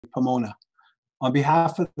Pomona. On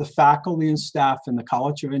behalf of the faculty and staff in the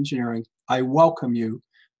College of Engineering, I welcome you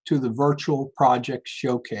to the virtual project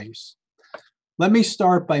showcase. Let me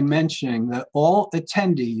start by mentioning that all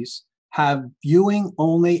attendees have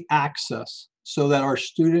viewing-only access so that our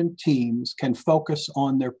student teams can focus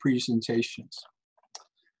on their presentations.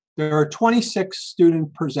 There are 26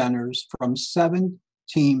 student presenters from 7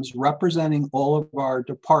 teams representing all of our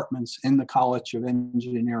departments in the College of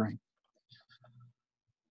Engineering.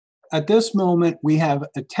 At this moment, we have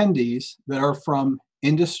attendees that are from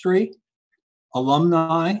industry,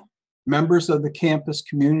 alumni, members of the campus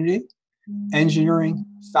community, engineering,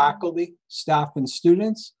 faculty, staff, and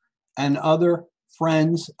students, and other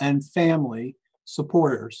friends and family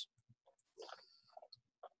supporters.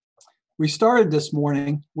 We started this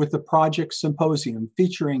morning with the project Symposium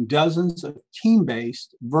featuring dozens of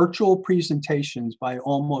team-based virtual presentations by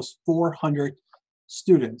almost 400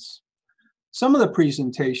 students. Some of the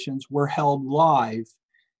presentations were held live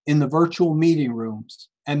in the virtual meeting rooms,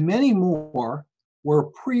 and many more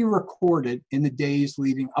were pre-recorded in the days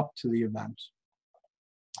leading up to the event.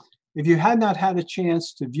 If you had not had a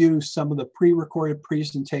chance to view some of the pre-recorded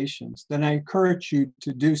presentations, then I encourage you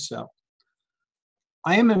to do so.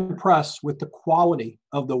 I am impressed with the quality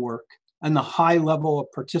of the work and the high level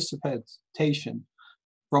of participation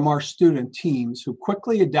from our student teams who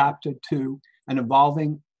quickly adapted to an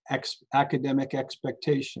evolving academic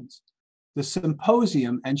expectations. The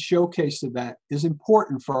symposium and showcase event is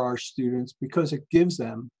important for our students because it gives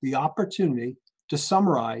them the opportunity to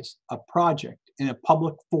summarize a project in a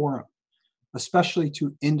public forum, especially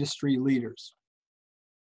to industry leaders.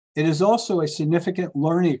 It is also a significant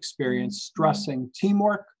learning experience stressing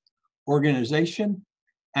teamwork, organization,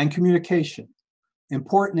 and communication,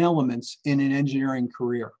 important elements in an engineering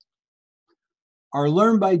career. Our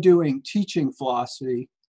learn by doing teaching philosophy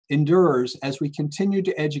endures as we continue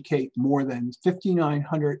to educate more than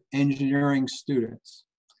 5,900 engineering students.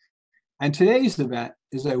 And today's event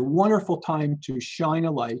is a wonderful time to shine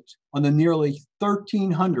a light on the nearly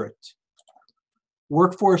 1,300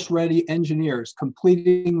 workforce-ready engineers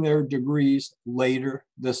completing their degrees later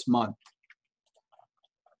this month.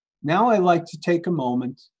 Now I'd like to take a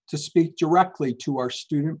moment to speak directly to our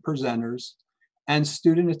student presenters and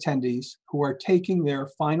student attendees who are taking their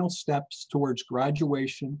final steps towards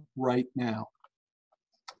graduation right now.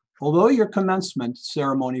 Although your commencement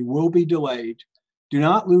ceremony will be delayed, do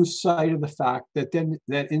not lose sight of the fact that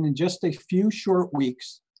in just a few short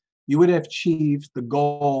weeks, you would have achieved the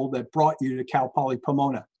goal that brought you to Cal Poly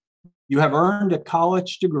Pomona. You have earned a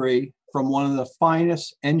college degree from one of the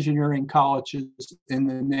finest engineering colleges in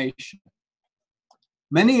the nation.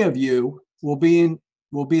 Many of you will be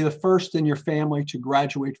the first in your family to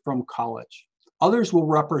graduate from college. Others will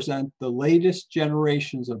represent the latest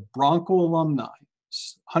generations of Bronco alumni,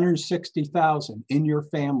 160,000 in your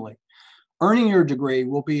family. Earning your degree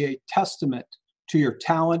will be a testament to your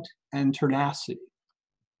talent and tenacity.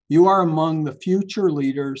 You are among the future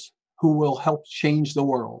leaders who will help change the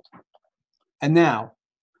world. And now,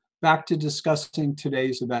 back to discussing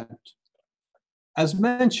today's event. As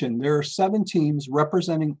mentioned, there are 7 teams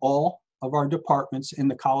representing all of our departments in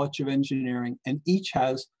the College of Engineering, and each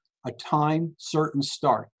has a time certain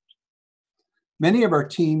start. Many of our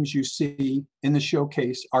teams you see in the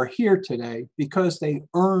showcase are here today because they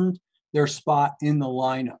earned their spot in the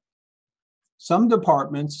lineup. Some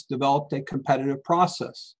departments developed a competitive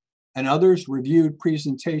process, and others reviewed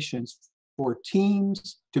presentations for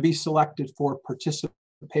teams to be selected for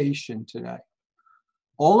participation today.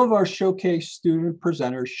 All of our showcase student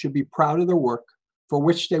presenters should be proud of their work for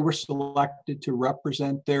which they were selected to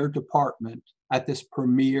represent their department at this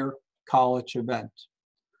premier college event.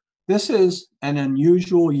 This is an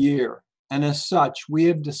unusual year, and as such, we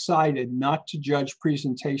have decided not to judge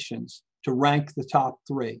presentations to rank the top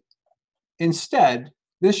 3. Instead,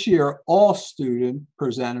 this year, all student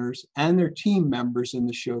presenters and their team members in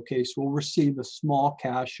the showcase will receive a small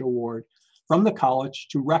cash award from the college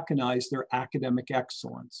to recognize their academic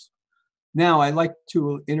excellence. Now, I'd like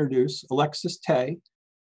to introduce Alexis Tay,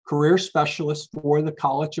 Career Specialist for the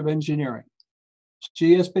College of Engineering.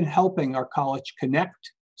 She has been helping our college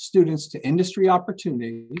connect students to industry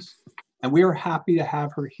opportunities, and we are happy to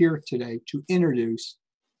have her here today to introduce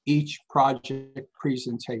each project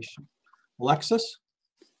presentation. Alexis?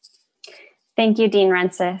 Thank you, Dean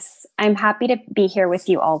Rensis. I'm happy to be here with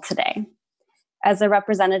you all today. As a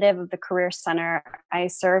representative of the Career Center, I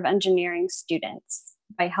serve engineering students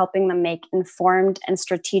by helping them make informed and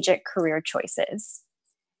strategic career choices.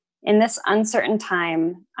 In this uncertain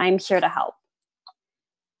time, I'm here to help.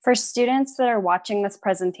 For students that are watching this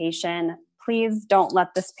presentation, please don't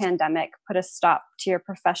let this pandemic put a stop to your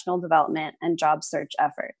professional development and job search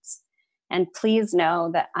efforts. And please know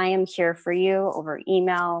that I am here for you over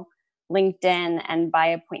email, LinkedIn, and by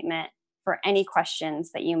appointment for any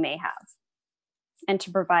questions that you may have, and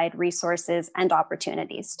to provide resources and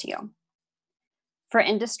opportunities to you. For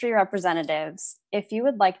industry representatives, if you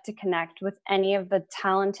would like to connect with any of the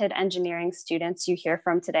talented engineering students you hear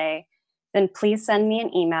from today, then please send me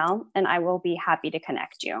an email and I will be happy to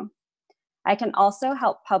connect you. I can also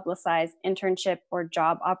help publicize internship or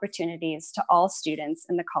job opportunities to all students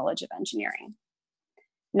in the College of Engineering.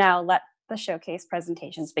 Now let the showcase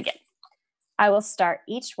presentations begin. I will start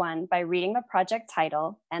each one by reading the project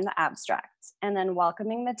title and the abstract, and then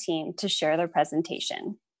welcoming the team to share their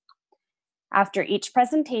presentation. After each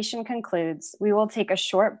presentation concludes, we will take a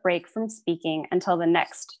short break from speaking until the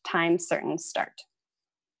next time certain start.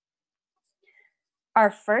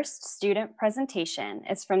 Our first student presentation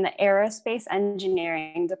is from the Aerospace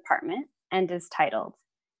Engineering Department and is titled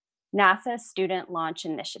NASA Student Launch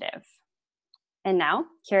Initiative. And now,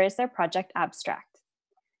 here is their project abstract.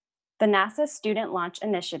 The NASA Student Launch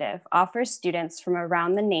Initiative offers students from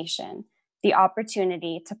around the nation the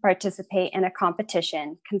opportunity to participate in a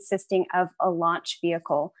competition consisting of a launch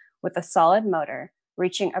vehicle with a solid motor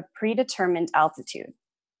reaching a predetermined altitude,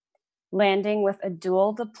 landing with a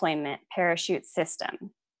dual deployment parachute system,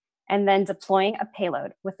 and then deploying a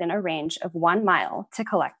payload within a range of 1 mile to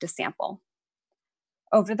collect a sample.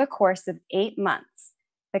 Over the course of 8 months,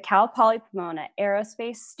 the Cal Poly Pomona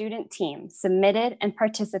aerospace student team submitted and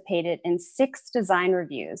participated in 6 design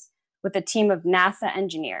reviews with a team of NASA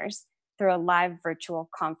engineers through a live virtual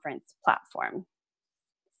conference platform.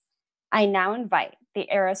 I now invite the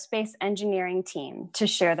aerospace engineering team to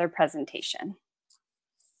share their presentation.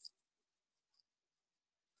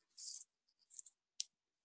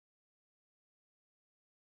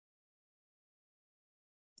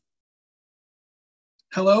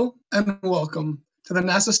 Hello and welcome to the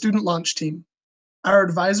NASA Student Launch Team. Our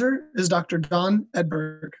advisor is Dr. Don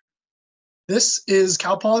Edberg. This is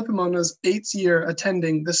Cal Poly Pomona's 8th year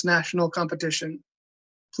attending this national competition.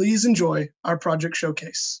 Please enjoy our project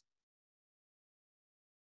showcase.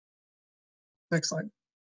 Next slide.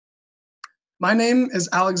 My name is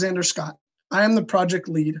Alexander Scott. I am the project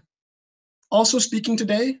lead. Also speaking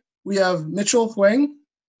today, we have Mitchell Huang,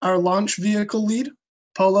 our launch vehicle lead,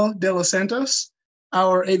 Polo Delos Santos,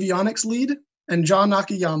 our Avionics lead, and John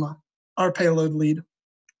Akiyama, our payload lead.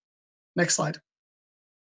 Next slide.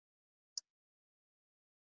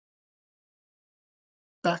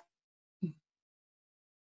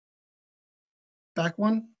 Back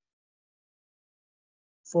one.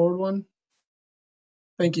 Forward one.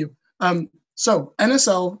 Thank you. So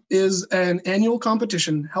NSL is an annual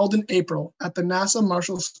competition held in April at the NASA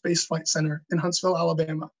Marshall Space Flight Center in Huntsville,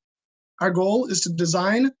 Alabama. Our goal is to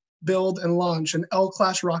design, build, and launch an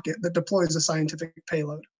L-class rocket that deploys a scientific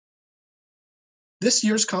payload. This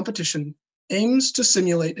year's competition aims to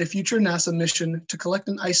simulate a future NASA mission to collect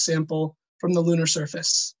an ice sample from the lunar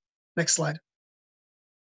surface. Next slide.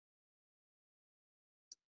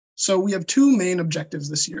 So we have 2 main objectives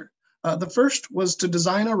this year. The first was to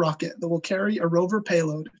design a rocket that will carry a rover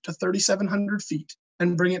payload to 3,700 feet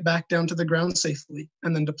and bring it back down to the ground safely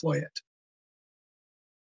and then deploy it.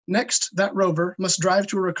 Next, that rover must drive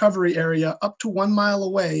to a recovery area up to 1 mile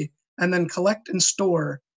away and then collect and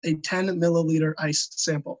store a 10 milliliter ice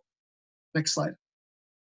sample. Next slide.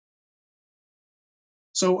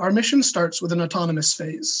 So our mission starts with an autonomous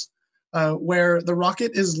phase, where the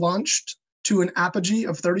rocket is launched to an apogee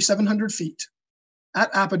of 3,700 feet. At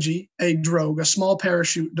apogee, a drogue, a small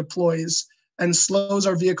parachute, deploys and slows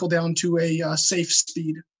our vehicle down to a safe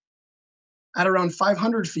speed. At around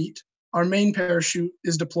 500 feet, our main parachute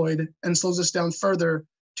is deployed and slows us down further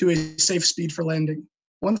to a safe speed for landing.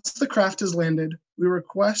 Once the craft is landed, we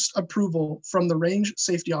request approval from the Range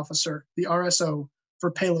Safety Officer, the RSO, for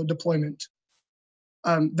payload deployment.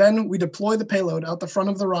 Then we deploy the payload out the front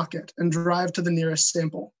of the rocket and drive to the nearest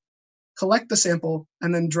sample, collect the sample,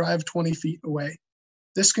 and then drive 20 feet away.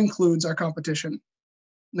 This concludes our competition.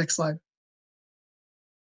 Next slide.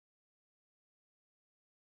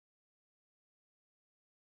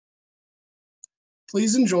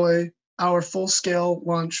 Please enjoy our full-scale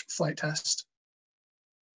launch flight test.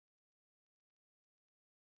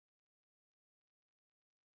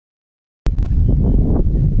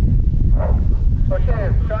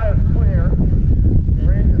 Okay, sky is clear.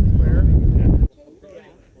 Range is clear.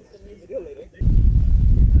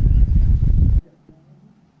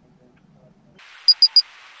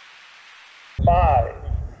 5,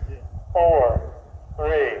 4,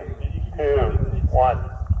 3, 2, 1.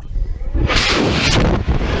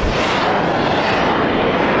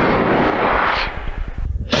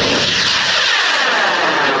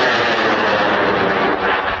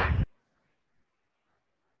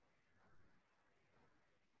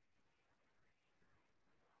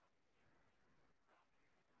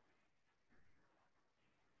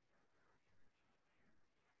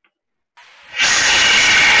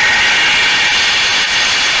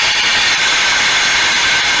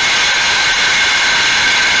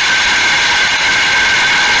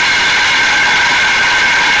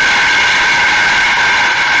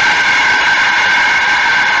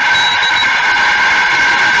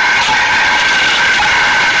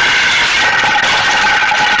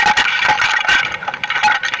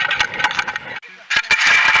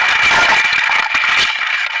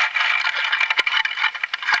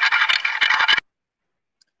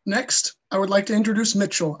 Next, I would like to introduce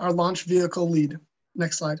Mitchell, our launch vehicle lead.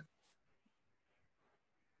 Next slide.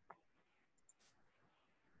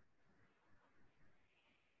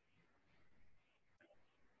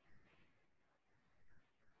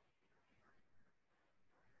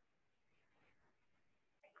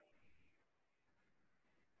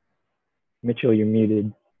 Mitchell, you're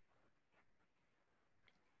muted.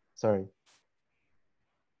 Sorry.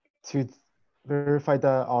 To verify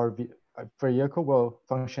that our vehicle will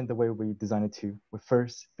function the way we designed it to, we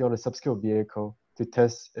first build a subscale vehicle to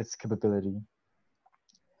test its capability.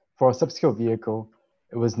 For our subscale vehicle,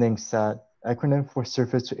 it was named SAD, acronym for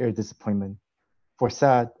Surface to Air Disappointment. For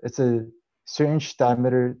SAD, it's a 3-inch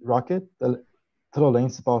diameter rocket. The total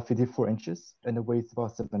length is about 54 inches and the weight is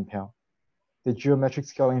about 7 pounds. The geometric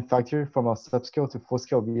scaling factor from our subscale to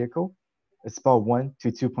full-scale vehicle is about 1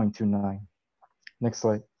 to 2.29. Next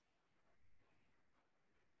slide.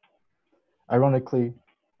 Ironically,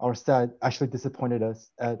 our SAD actually disappointed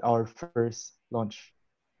us at our first launch.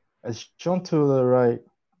 As shown to the right,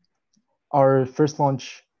 our first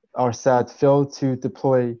launch, our SAD failed to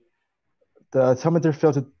deploy. The altimeter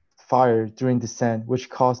failed to fire during descent, which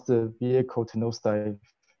caused the vehicle to nosedive.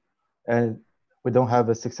 And we don't have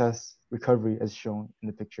a success recovery as shown in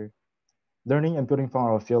the picture. Learning and building from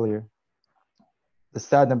our failure. The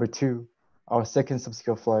SAD number 2, our second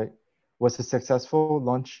subscale flight, was a successful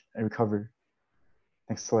launch and recovery.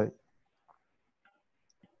 Next slide.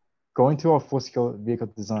 Going to our full-scale vehicle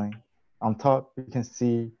design. On top, you can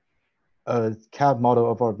see a cab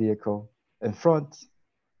model of our vehicle. In front,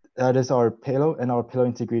 that is our payload and our payload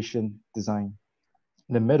integration design.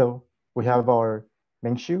 In the middle, we have our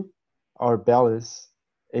main chute, our ballast,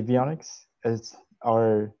 avionics as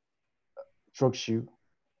our stroke chute.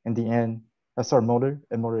 In the end, that's our motor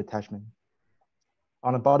and motor attachment.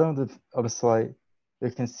 On the bottom of the slide, you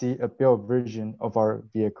can see a built version of our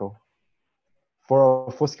vehicle. For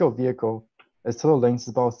our full-scale vehicle, its total length is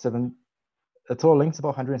about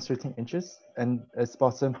 113 inches and it's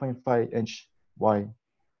about 7.5 inch wide.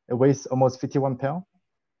 It weighs almost 51 pounds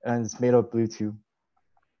and it's made of Bluetooth.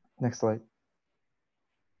 Next slide.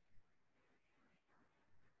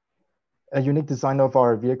 A unique design of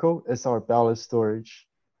our vehicle is our ballast storage.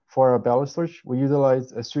 For our ballast storage, we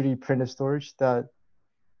utilize a 3D printed storage that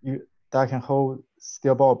can hold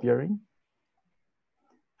steel ball bearing.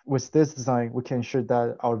 With this design, we can ensure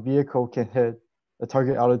that our vehicle can hit the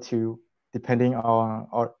target altitude depending on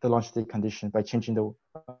the launch state condition by changing the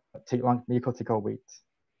vehicle takeoff weight.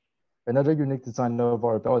 Another unique design of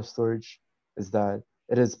our ballast storage is that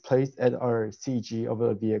it is placed at our CG of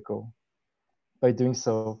the vehicle. By doing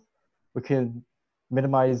so, we can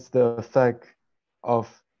minimize the effect of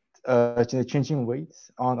changing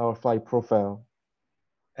weights on our flight profile.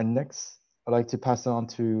 And next, I'd like to pass it on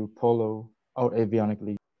to Polo, our avionic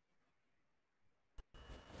lead.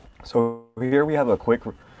 So here we have a quick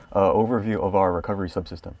overview of our recovery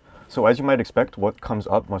subsystem. So as you might expect, what comes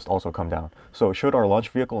up must also come down. So should our launch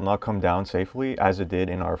vehicle not come down safely, as it did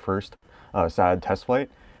in our first SAD test flight,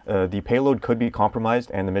 the payload could be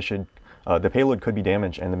compromised and the payload could be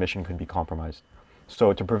damaged and the mission could be compromised.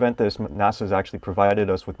 So to prevent this, NASA has actually provided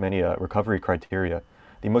us with many recovery criteria,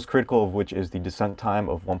 the most critical of which is the descent time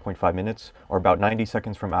of 1.5 minutes, or about 90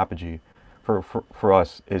 seconds from apogee. For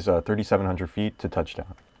us is 3,700 feet to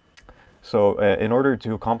touchdown. So in order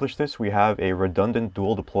to accomplish this, we have a redundant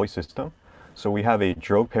dual deploy system. So we have a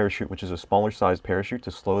drogue parachute, which is a smaller sized parachute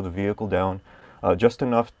to slow the vehicle down just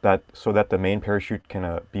enough so that the main parachute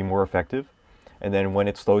can be more effective. And then when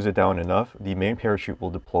it slows it down enough, the main parachute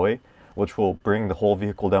will deploy, which will bring the whole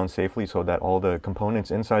vehicle down safely so that all the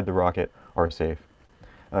components inside the rocket are safe.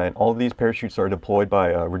 And all of these parachutes are deployed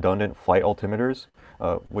by redundant flight altimeters,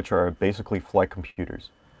 which are basically flight computers.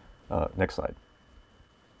 Next slide.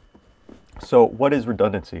 So what is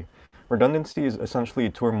redundancy? Redundancy is essentially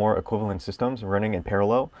 2 or more equivalent systems running in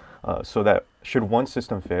parallel, so that should one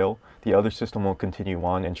system fail, the other system will continue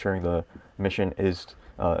on, ensuring the mission is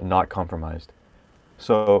not compromised.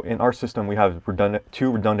 So in our system, we have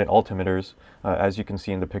 2 redundant altimeters, as you can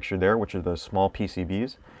see in the picture there, which are the small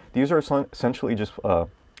PCBs. These are essentially just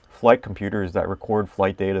flight computers that record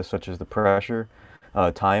flight data such as the pressure,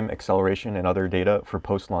 time, acceleration, and other data for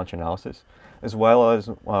post-launch analysis, as well as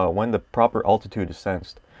when the proper altitude is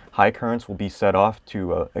sensed. High currents will be set off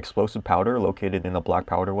to explosive powder located in the black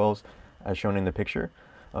powder wells, as shown in the picture,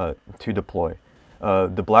 to deploy.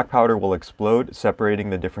 The black powder will explode, separating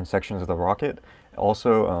the different sections of the rocket,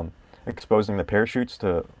 also exposing the parachutes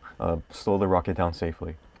to slow the rocket down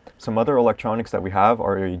safely. Some other electronics that we have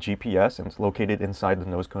are a GPS, and it's located inside the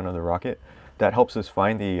nose cone of the rocket. That helps us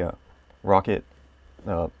find the rocket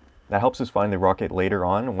That helps us find the rocket later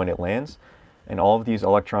on when it lands, and all of these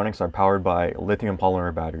electronics are powered by lithium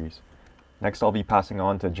polymer batteries. Next, I'll be passing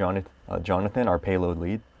on to Jonathan, our payload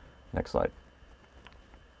lead. Next slide.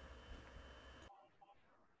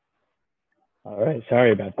 All right,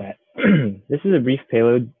 sorry about that. This is a brief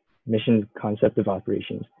payload mission concept of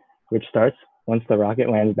operations, which starts once the rocket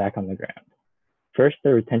lands back on the ground. First,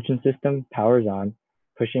 the retention system powers on,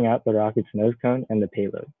 pushing out the rocket's nose cone and the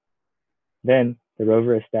payload. Then, the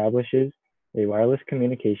rover establishes a wireless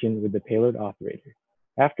communication with the payload operator,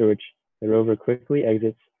 after which the rover quickly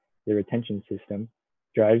exits the retention system,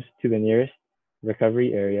 drives to the nearest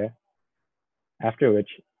recovery area, after which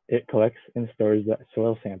it collects and stores the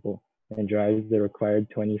soil sample and drives the required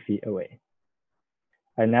 20 feet away.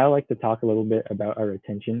 I'd now like to talk a little bit about our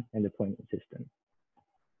retention and deployment system.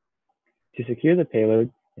 To secure the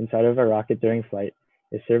payload inside of our rocket during flight,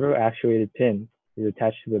 a servo-actuated pin is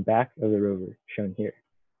attached to the back of the rover, shown here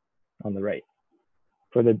on the right.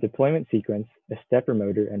 For the deployment sequence, a stepper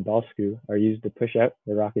motor and ball screw are used to push out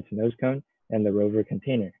the rocket's nose cone and the rover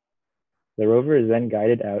container. The rover is then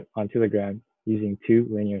guided out onto the ground using 2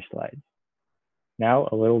 linear slides. Now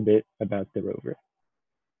a little bit about the rover.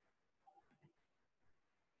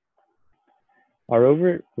 Our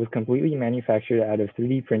rover was completely manufactured out of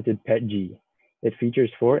 3D printed PET-G. It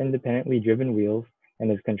features 4 independently driven wheels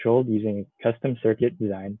and is controlled using a custom circuit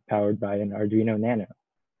design powered by an Arduino Nano.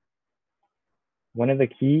 One of the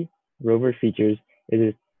key rover features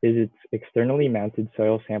is its externally mounted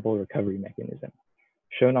soil sample recovery mechanism.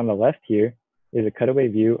 Shown on the left here is a cutaway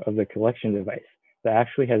view of the collection device that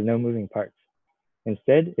actually has no moving parts.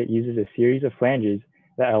 Instead, it uses a series of flanges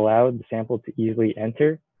that allow the sample to easily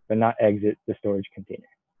enter but not exit the storage container.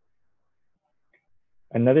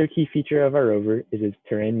 Another key feature of our rover is its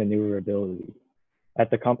terrain maneuverability. At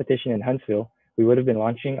the competition in Huntsville, we would have been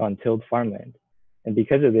launching on tilled farmland. And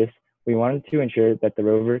because of this, we wanted to ensure that the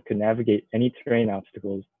rover could navigate any terrain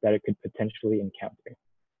obstacles that it could potentially encounter.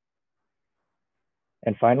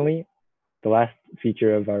 And finally, the last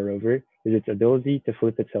feature of our rover is its ability to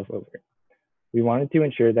flip itself over. We wanted to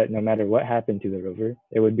ensure that no matter what happened to the rover,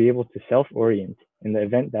 it would be able to self-orient in the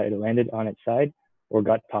event that it landed on its side or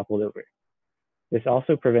got toppled over. This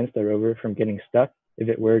also prevents the rover from getting stuck if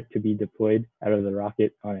it were to be deployed out of the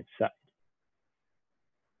rocket on its side.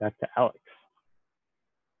 Back to Alex.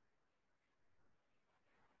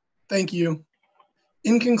 Thank you.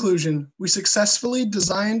 In conclusion, we successfully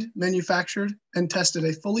designed, manufactured, and tested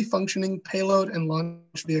a fully functioning payload and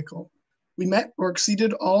launch vehicle. We met or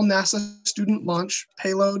exceeded all NASA student launch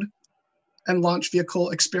payload and launch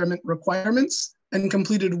vehicle experiment requirements and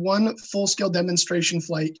completed 1 full-scale demonstration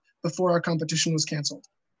flight before our competition was canceled.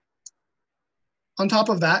 On top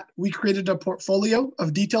of that, we created a portfolio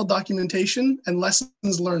of detailed documentation and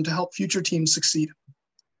lessons learned to help future teams succeed.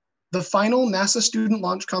 The final NASA student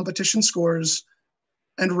launch competition scores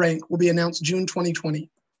and rank will be announced June 2020.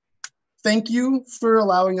 Thank you for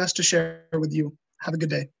allowing us to share with you. Have a good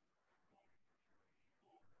day.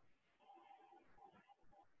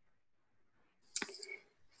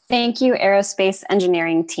 Thank you, Aerospace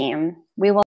Engineering team. We will